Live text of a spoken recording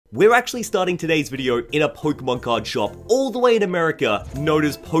We're actually starting today's video in a Pokemon card shop all the way in America, known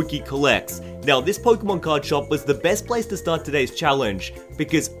as Poke Collects. Now, this Pokemon card shop was the best place to start today's challenge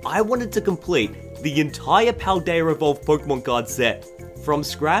because I wanted to complete the entire Paldea Evolved Pokemon card set from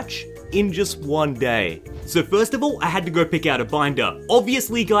scratch in just one day. So first of all, I had to go pick out a binder.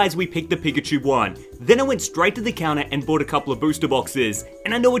 Obviously, guys, we picked the Pikachu one. Then I went straight to the counter and bought a couple of booster boxes.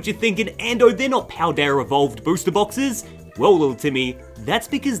 And I know what you're thinking, Ando, they're not Paldea Evolved booster boxes. Well, little Timmy, that's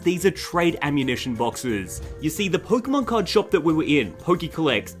because these are trade ammunition boxes. You see, the Pokemon card shop that we were in, Poke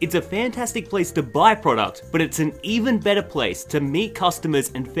Collects, it's a fantastic place to buy product, but it's an even better place to meet customers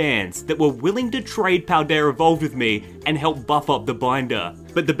and fans that were willing to trade Paldea Evolved with me and help buff up the binder.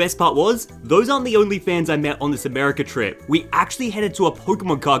 But the best part was, those aren't the only fans I met on this America trip. We actually headed to a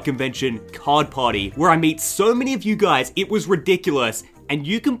Pokemon card convention card party, where I meet so many of you guys, it was ridiculous. And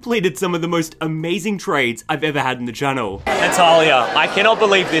you completed some of the most amazing trades I've ever had in the channel. Natalia, I cannot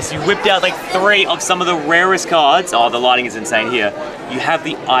believe this. You whipped out like 3 of some of the rarest cards. Oh, the lighting is insane here. You have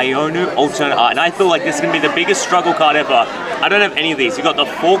the Ionu alternate art, and I feel like this is gonna be the biggest struggle card ever. I don't have any of these. You got the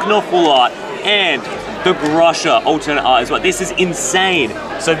Faulkner full art and the Grusha alternate art as well. This is insane.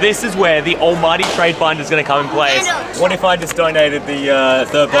 So this is where the almighty trade binder is gonna come in place. What if I just donated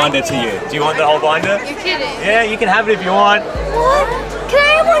the binder to you? Do you want the whole binder? You're kidding. Yeah, you can have it if you want. What? Can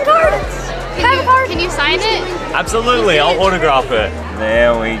I have one card? Can you sign it? Absolutely, I'll autograph it.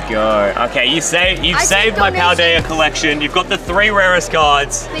 There we go. Okay, you've saved my Paldea collection. You've got the 3 rarest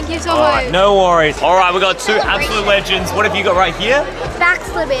cards. Thank you so much. No worries. All right, we got 2 absolute legends. What have you got right here?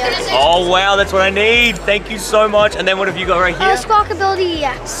 Backslip. Oh wow, that's what I need. Thank you so much. And then what have you got right here? Squawk Ability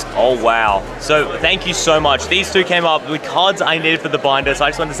EX. Oh wow. So thank you so much. These 2 came up with cards I needed for the binder. So I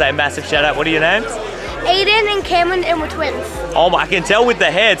just wanted to say a massive shout out. What are your names? Aiden and Cameron, and we're twins. Oh, I can tell with the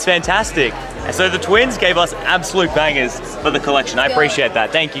hair, it's fantastic. And so the twins gave us absolute bangers for the collection. I appreciate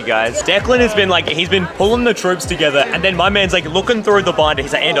that. Thank you, guys. Declan has been like, he's been pulling the troops together, and then my man's like looking through the binder.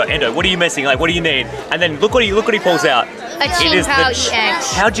 He's like, Ando, what are you missing? Like, what do you need? And then look what he pulls out. A Team Pal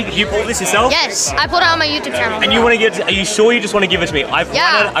EX. How'd you pull this yourself? Yes, I pulled it on my YouTube channel. And you want to get? Are you sure you just want to give it to me? I've run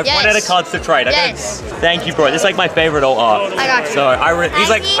out of cards to trade. Yes. Thank you, bro. This is like my favorite alt art. I got you. So he's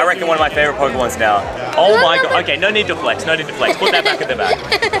like, I reckon one of my favorite Pokemons now. Oh my god. Okay, no need to flex. No need to flex. Put that back at the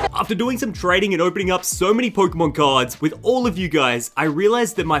back. After doing some trading and opening up so many Pokemon cards with all of you guys, I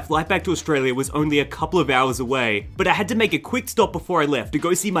realized that my flight back to Australia was only a couple of hours away. But I had to make a quick stop before I left to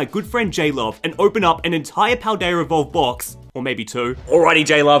go see my good friend J-Love and open up an entire Paldea Evolved box. Or maybe 2. Alrighty,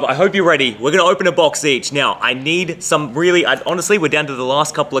 J-Love, I hope you're ready. We're gonna open a box each. Now, I need some really, honestly, we're down to the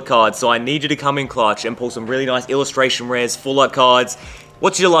last couple of cards, so I need you to come in clutch and pull some really nice illustration rares, full art cards.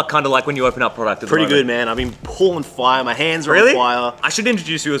 What's your luck kind of like when you open up product at the moment? Pretty good, man. I've been pulling fire. My hands are on fire. I should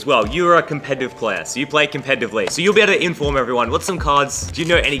introduce you as well. You're a competitive player, so you play competitively. So you'll be able to inform everyone. What's some cards? Do you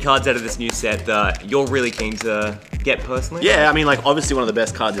know any cards out of this new set that you're really keen to get personally? Yeah, I mean, like, obviously one of the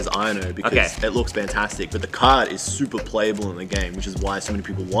best cards is Iono because it looks fantastic, but the card is super playable in the game, which is why so many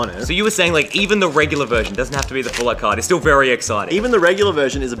people want it. So you were saying, like, even the regular version doesn't have to be the full art card. It's still very exciting. Even the regular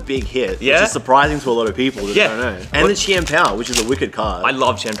version is a big hit, which is surprising to a lot of people that don't know. And the Qian Pao, which is a wicked card. I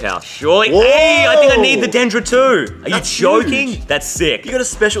love Qian Pao. Surely. Hey, I think I need the Dendra too. Are you joking? Huge. That's sick. You got a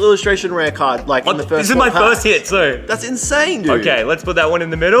special illustration rare card, like in the first. This is my first hit too. That's insane, dude. Okay, let's put that one in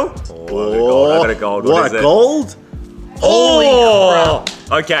the middle. Oh, I got a gold. What is it? Gold? Holy crap.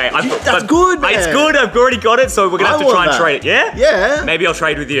 Okay, that's good, man. It's good. I've already got it, so we're gonna have to try and trade it. Yeah? Yeah. Maybe I'll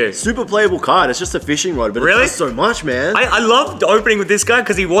trade with you. Super playable card. It's just a fishing rod, but it does so much, man. I love opening with this guy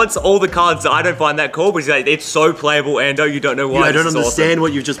because he wants all the cards that I don't find that cool, but he's like, it's so playable, Ando, you don't know why. I don't understand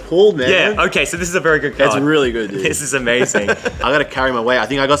what you've just pulled, man. Yeah, okay, so this is a very good card. It's really good, dude. This is amazing. I gotta carry my weight. I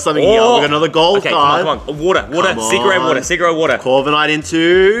think I got something here. We got another gold card. Come on. Water, Secret water. Corviknight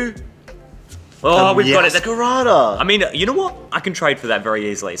into... Oh, we've got it. Masquerada. I mean, you know what? I can trade for that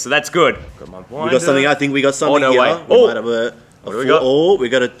very easily, so that's good. We got something. I think we got something here. Way. We might have what do we got? Oh, we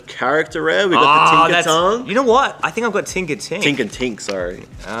got a character rare. We got the Tinkatonk. You know what? I think I've got Tinkatink. Tinkatink, sorry.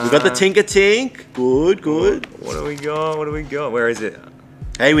 We got the Tinkatink. Good. What do we got? Where is it?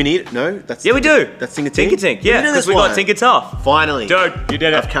 Hey, we need it. No, that's we do. That's Tinkatink. Tinkatink, yeah, because we got Tinkatuff. Finally, dude, you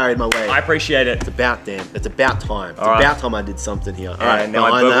did it. I've carried my weight. I appreciate it. It's about time. It's about time I did something here. All right, now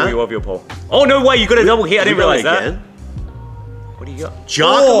I burgle you of your pull. Oh no way! You got a double hit. I didn't realize that. What do you got?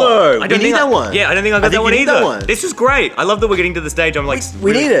 Giacomo. I don't need that one. Yeah, I don't think I got that one either. This is great. I love that we're getting to the stage. I'm like,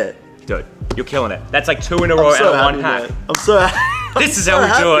 we need it, dude. You're killing it. That's like 2 in a row out of 1 pack. I'm so happy. This is how we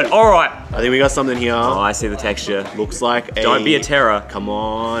do it. All right. I think we got something here. Oh, I see the texture. Looks like a... Don't be a terror. Come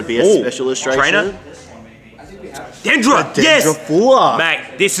on, be a special illustration. Trainer? Dendra, yes! Dendra Fuller.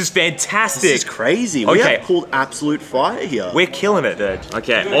 Mate, this is fantastic. This is crazy. We have pulled absolute fire here. We're killing it, dude.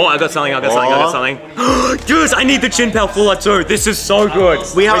 Okay. Oh, I got something. Dude, I need the Chin Pal Fuller too. This is so good.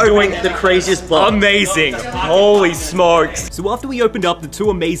 We are doing the craziest box. Amazing. Holy smokes. So after we opened up the 2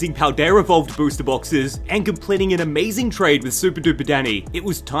 amazing Paldea Evolved booster boxes and completing an amazing trade with Super Duper Danny, it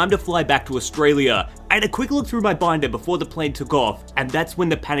was time to fly back to Australia. I had a quick look through my binder before the plane took off, and that's when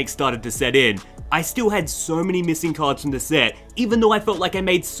the panic started to set in. I still had so many missing cards from the set, even though I felt like I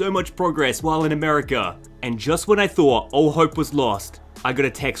made so much progress while in America. And just when I thought all hope was lost, I got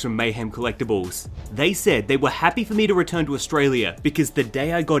a text from Mayhem Collectibles. They said they were happy for me to return to Australia because the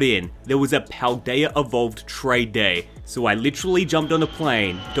day I got in, there was a Paldea Evolved trade day. So I literally jumped on a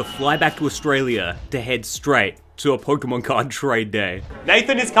plane to fly back to Australia to head straight to a Pokemon card trade day.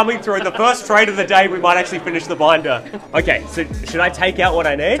 Nathan is coming through. The first trade of the day, we might actually finish the binder. Okay, so should I take out what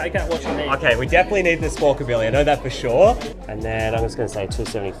I need? Take out what you need. Okay, we definitely need the Squawkabilly, I know that for sure. And then I'm just gonna say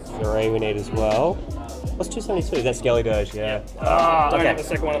 273 we need as well. What's 272? That's Skelly Dirge, yeah. I don't have a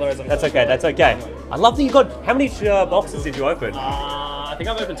second one of those. That's okay, that's okay. I love that you got, how many boxes did you open? I think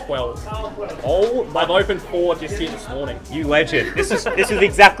I've opened 12. Oh, I've opened 4 just here this morning. You legend. This is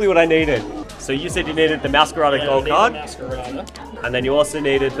exactly what I needed. So you said you needed the Masquerade gold card. Masquerade. And then you also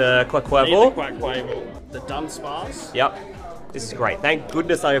needed the Quackquavel. Quackquavel. The Dunsparce. Yep. This is great. Thank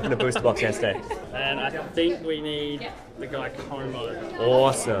goodness I opened a booster box yesterday. And I think we need the guy Como.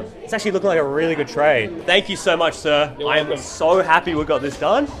 Awesome. It's actually looking like a really good trade. Thank you so much, sir. I am so happy we got this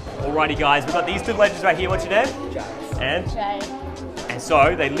done. Alrighty, guys. We've got these 2 legends right here. What's your name? Jay. And? Jay. And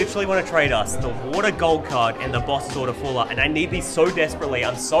so they literally want to trade us the Water Gold card and the Boss's Order Fuller, and I need these so desperately.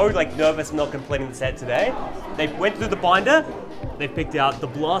 I'm so nervous not completing the set today. They went through the binder. They picked out the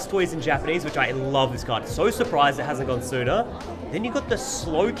Blastoise in Japanese, which I love this card. So surprised it hasn't gone sooner. Then you got the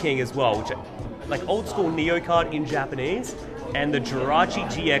Slow King as well, which like old school Neo card in Japanese, and the Jirachi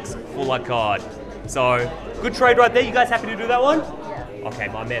GX Fuller card. So good trade right there. You guys happy to do that one? Okay,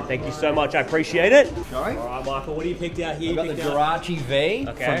 my man, thank you so much. I appreciate it. Sorry? All right, Michael, what do you picked out here? I've got the Jirachi V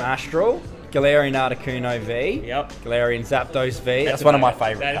from Astral, Galarian Articuno V, yep. Galarian Zapdos V. That's one of my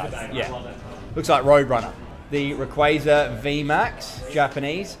favourite cards. Yeah. Looks like Roadrunner. The Rayquaza VMAX,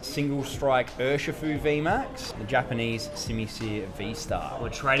 Japanese, Single Strike Urshifu VMAX, the Japanese Simisear V-Star. We're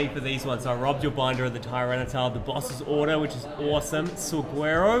trading for these ones. So I robbed your binder of the Tyranitar, the Boss's Order, which is awesome,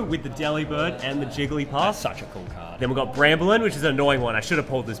 Sulguero with the Delibird and the Jigglypuff. That's such a cool card. Then we've got Bramblin, which is an annoying one. I should have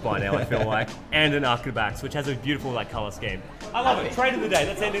pulled this by now, I feel like. And an Arcabax, which has a beautiful colour scheme. I love it. Trade of the day.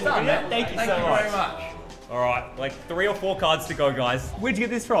 That's ending the video. Thank you so much. Very much. All right, like 3 or 4 cards to go, guys. Where'd you get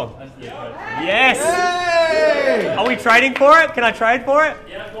this from? Yes! Yay! Are we trading for it? Can I trade for it?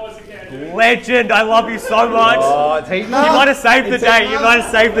 Yeah, of course you can. Legend, I love you so much. Oh, it's heating up. You might have saved the day. You might have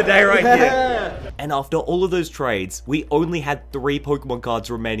saved the day right Yeah. here. And after all of those trades, we only had 3 Pokemon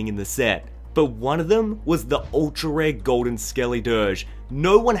cards remaining in the set. But one of them was the ultra rare golden Skelly Dirge.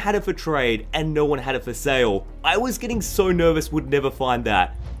 No one had it for trade and no one had it for sale. I was getting so nervous we'd never find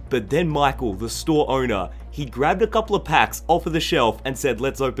that. But then Michael, the store owner, he grabbed a couple of packs off of the shelf and said,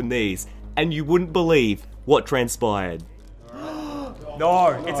 let's open these. And you wouldn't believe what transpired.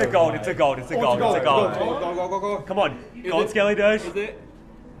 No, it's a gold, it's a gold, it's a gold, it's a gold. Go. Come on, gold Skelly Dirge. Is it?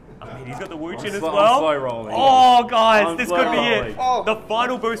 I mean, he's got the Woochin as slow- well. I'm slow rolling. Oh, guys, I'm this slow could be it. rolling. Oh. The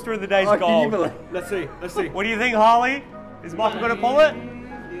final booster of the day is Oh, can you gold. believe- Let's see, let's see. What do you think, Harley? Is Michael going to pull it?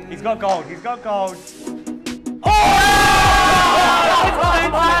 He's got gold, he's got gold. Oh! It's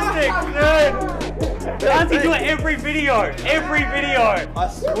fantastic, dude! Does he do it every video? Every video! I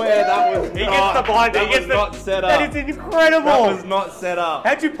swear that was He gets the binder, he gets the... not set up. That is incredible! That was not set up.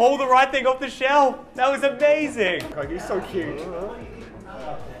 How'd you pull the right thing off the shelf? That was amazing! He's so cute.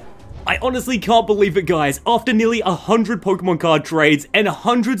 I honestly can't believe it, guys. After nearly 100 Pokemon card trades and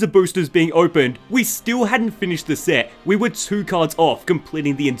hundreds of boosters being opened, we still hadn't finished the set. We were 2 cards off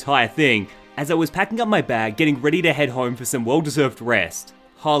completing the entire thing. As I was packing up my bag, getting ready to head home for some well-deserved rest,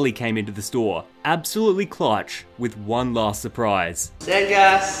 Harley came into the store, absolutely clutch, with one last surprise.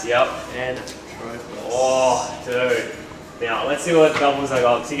 Zengas. Yep, and... Oh, dude. Now, let's see what doubles I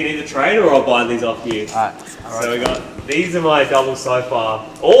got. So you can either trade or I'll buy these off you. Alright. So we got, these are my doubles so far.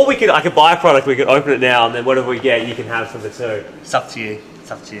 Or I could buy a product, we could open it now, and then whatever we get, you can have from the 2. It's up to you. It's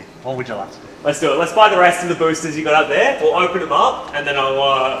up to you. What would you like to do? Let's do it. Let's buy the rest of the boosters you got up there. We'll open them up, and then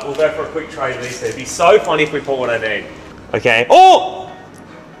we'll go for a quick trade of these 2. It'd be so funny if we pull what I need. Okay. Oh!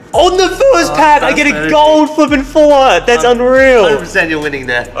 On the first pack, I get a gold flipping Fuller. That's unreal. 100% you're winning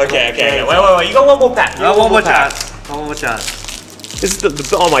there. Okay. Wait. You got one more pack. One more chance. One more chance. This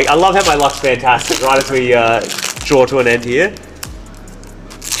is oh my! I love how my luck's fantastic. Right as we draw to an end here,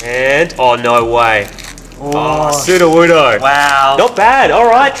 and oh no way! Oh, Sudowoodo. Wow. Not bad. All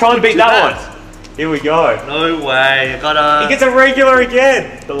right, try and beat that one. Here we go. No way. I got He gets a regular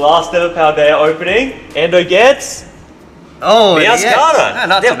again. The last ever Paldea opening. Endo gets Oh, Meowscarada. yeah. No,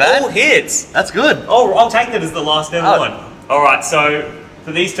 not They're too bad. all hits. That's good. Oh, I'll take that as the last ever Oh. one. All right, so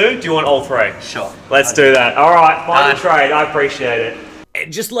for these two, do you want all three? Sure. Let's do that. All right, final Done. trade. I appreciate it.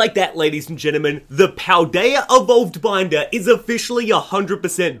 And just like that, ladies and gentlemen, the Paldea Evolved binder is officially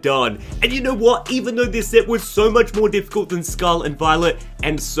 100% done. And you know what? Even though this set was so much more difficult than Scarlet Violet,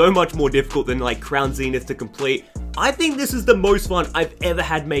 and so much more difficult than like Crown Zenith to complete, I think this is the most fun I've ever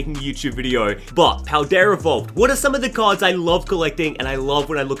had making a YouTube video. But Paldea Evolved, what are some of the cards I love collecting and I love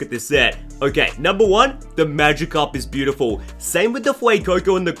when I look at this set? Okay, number one, the Magikarp is beautiful. Same with the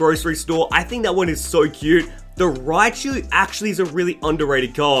Fuecoco in the grocery store. I think that one is so cute. The Raichu actually is a really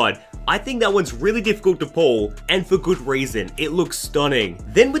underrated card. I think that one's really difficult to pull, and for good reason. It looks stunning.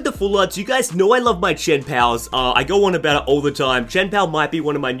 Then with the full arts, you guys know I love my Chenpows. I go on about it all the time. Chenpao might be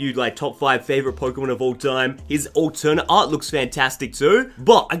one of my new like top 5 favorite Pokemon of all time. His alternate art looks fantastic too.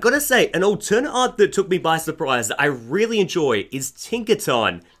 But I gotta say, an alternate art that took me by surprise that I really enjoy is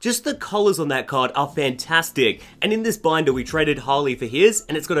Tinkaton. Just the colors on that card are fantastic. And in this binder, we traded Harley for his,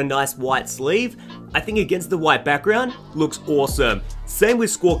 and it's got a nice white sleeve. I think against the white background, looks awesome. Same with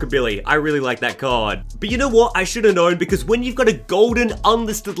Squawkabilly, I really like that card. But you know what, I should have known, because when you've got a golden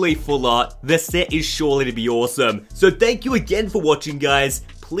UnlistedLeaf full art, the set is surely to be awesome. So thank you again for watching, guys.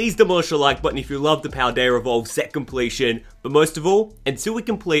 Please demolish the like button if you love the Paldea Evolved set completion. But most of all, until we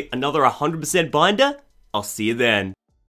complete another 100% binder, I'll see you then.